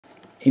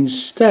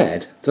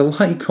Instead, the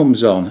light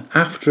comes on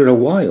after a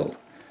while,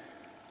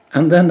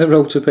 and then the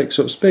rotor picks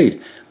up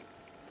speed.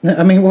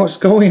 I mean, what's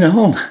going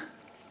on?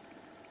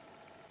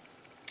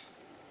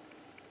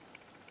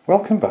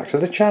 Welcome back to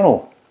the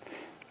channel.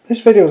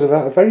 This video is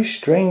about a very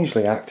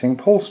strangely acting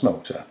pulse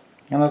motor,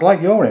 and I'd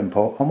like your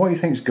input on what you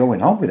think is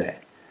going on with it.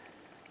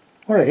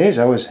 What it is,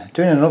 I was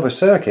doing another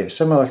circuit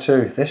similar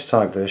to this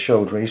type that I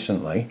showed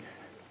recently.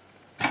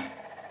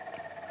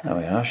 There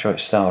we are, show it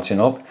starting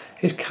up.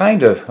 It's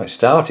it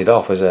started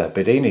off as a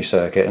Bedini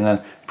circuit, and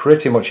then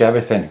pretty much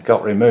everything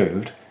got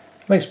removed.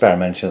 I'm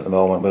experimenting at the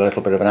moment with a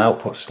little bit of an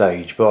output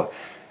stage, but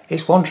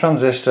it's one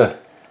transistor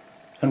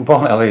and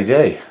one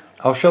LED.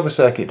 I'll show the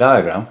circuit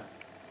diagram.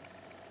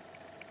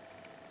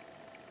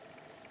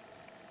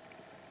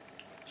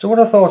 So what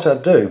I thought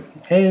I'd do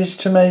is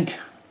to make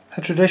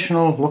a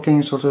traditional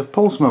looking sort of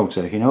pulse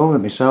motor, you know, that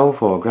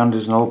myself or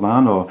Grandad's an old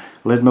man or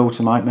lid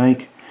motor might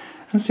make,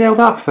 and see how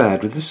that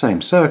fared with the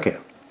same circuit.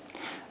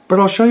 But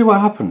I'll show you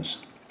what happens.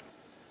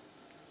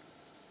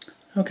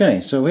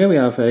 Okay, so here we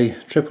have a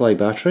AAA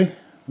battery.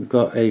 We've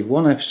got a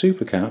 1F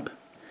supercap.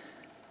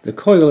 The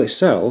coil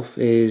itself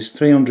is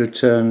 300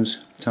 turns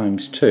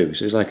times 2,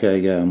 so it's like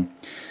a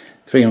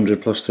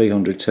 300 plus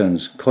 300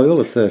 turns coil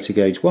of 30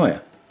 gauge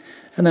wire,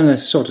 and then a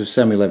sort of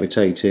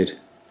semi-levitated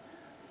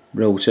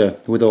rotor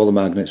with all the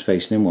magnets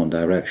facing in one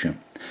direction.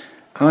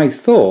 I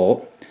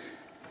thought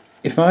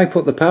if I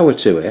put the power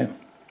to it,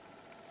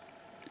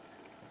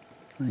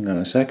 hang on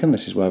a second,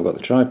 this is where I've got the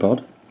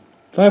tripod.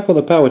 If I put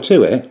the power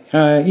to it,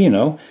 you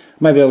know, I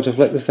might be able to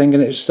flick the thing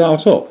and it'll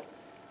start up.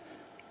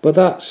 But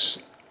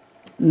that's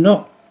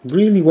not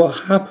really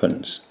what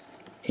happens.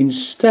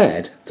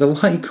 Instead, the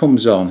light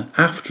comes on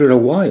after a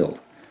while,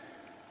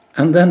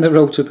 and then the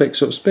rotor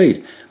picks up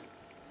speed.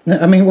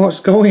 I mean, what's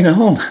going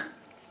on?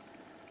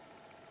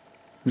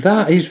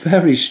 That is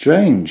very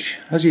strange.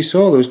 As you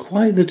saw, there was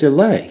quite the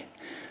delay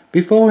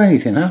before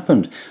anything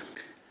happened.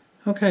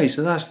 Okay,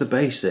 so that's the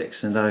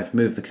basics, and I've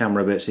moved the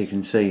camera a bit so you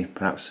can see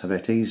perhaps a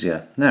bit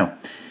easier. Now,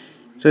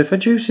 so if I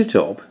juice it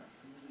up,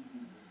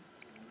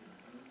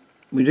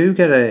 we do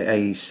get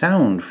a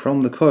sound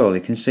from the coil.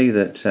 You can see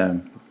that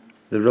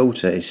the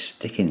rotor is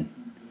sticking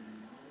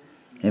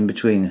in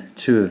between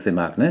two of the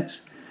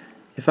magnets.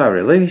 If I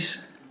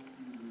release,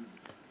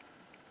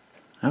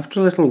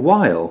 after a little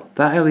while,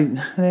 that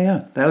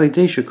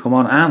LED should come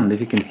on, and if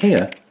you can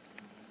hear,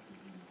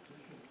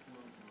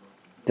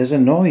 there's a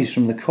noise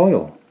from the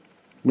coil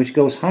which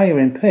goes higher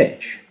in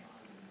pitch.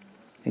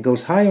 It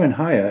goes higher and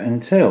higher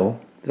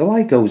until the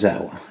light goes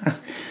out.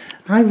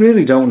 I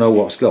really don't know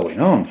what's going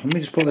on. Let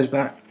me just put this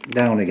back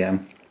down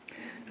again.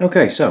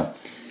 Okay, so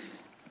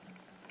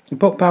you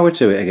put power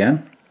to it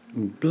again,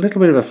 a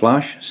little bit of a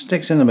flash,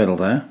 sticks in the middle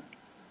there,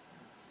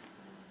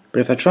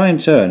 but if I try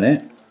and turn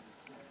it,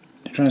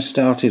 try and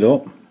start it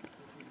up,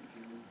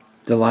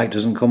 the light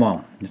doesn't come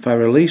on. If I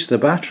release the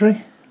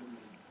battery,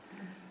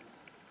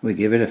 we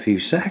give it a few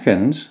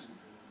seconds,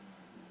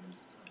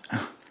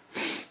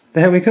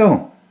 there we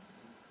go.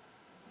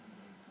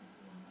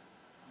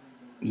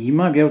 You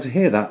might be able to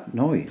hear that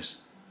noise,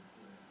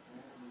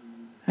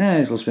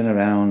 and it'll spin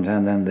around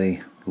and then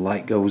the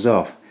light goes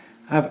off.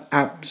 I have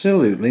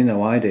absolutely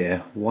no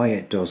idea why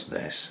it does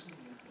this.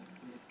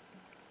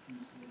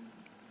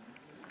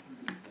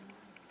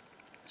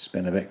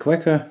 Spin a bit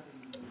quicker,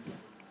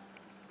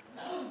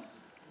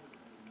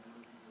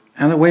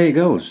 and away it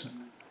goes,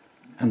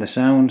 and the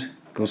sound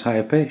goes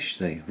higher pitched,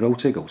 the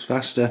rotor goes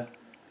faster.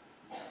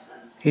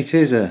 It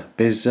is a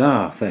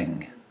bizarre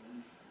thing.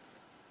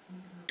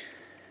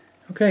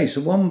 Okay,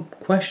 so one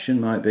question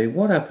might be,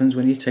 what happens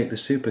when you take the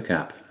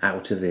supercap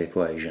out of the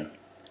equation?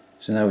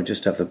 So now we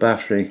just have the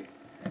battery,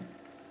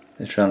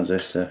 the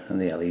transistor and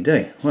the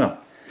LED. Well,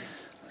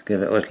 let's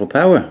give it a little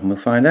power and we'll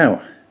find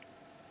out.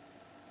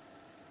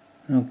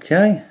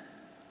 Okay,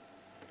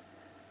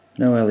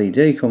 no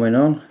LED coming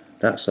on,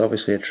 that's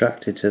obviously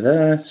attracted to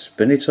there.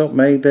 Spin it up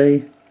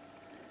maybe,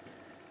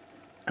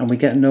 and we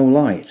get no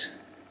light.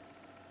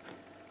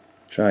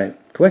 Try it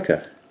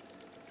quicker.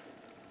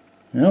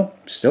 Nope,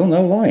 still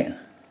no light.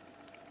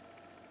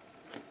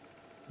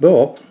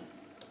 But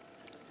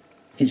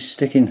it's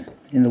sticking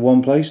in the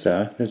one place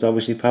there. There's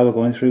obviously power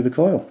going through the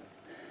coil.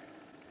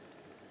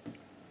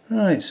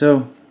 Right,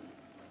 so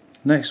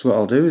next what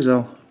I'll do is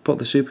I'll put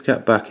the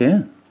supercap back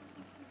in.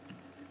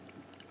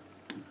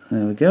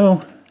 There we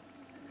go.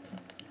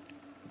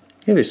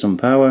 Give it some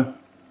power.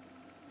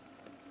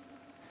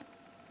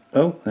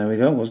 Oh, there we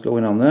go. What's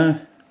going on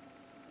there?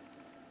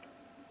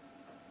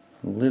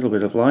 A little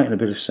bit of light and a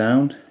bit of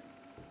sound.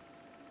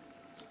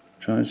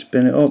 Try and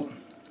spin it up.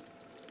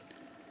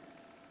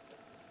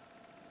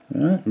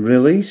 Right,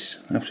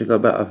 release. After you've got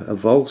about a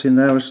volt in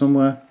there or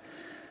somewhere.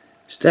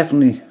 It's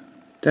definitely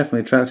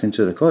attracting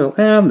to the coil.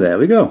 And there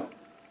we go.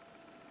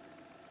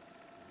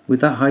 With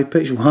that high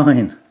pitched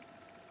whine.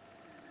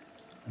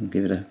 I'll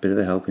give it a bit of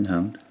a helping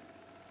hand.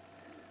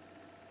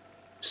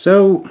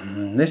 So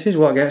this is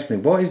what gets me.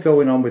 What is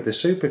going on with the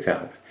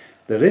supercap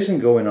that isn't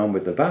going on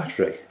with the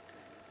battery?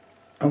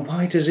 And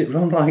why does it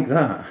run like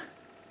that?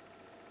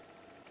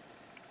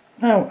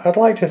 Now I'd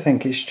like to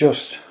think it's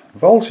just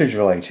voltage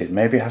related.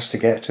 Maybe it has to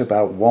get to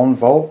about 1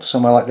 volt,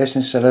 somewhere like this,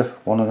 instead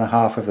of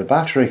 1.5 of the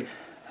battery,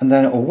 and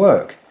then it'll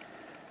work.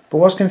 But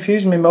what's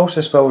confusing me most,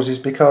 I suppose, is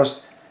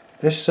because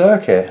this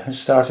circuit has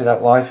started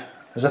out life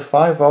as a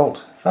 5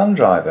 volt fan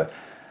driver,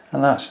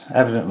 and that's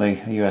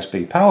evidently a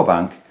USB power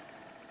bank.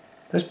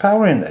 There's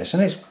power in this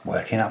and it's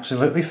working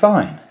absolutely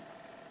fine.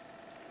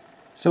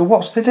 So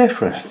what's the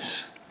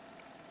difference?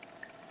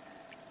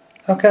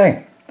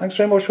 Okay, thanks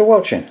very much for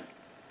watching.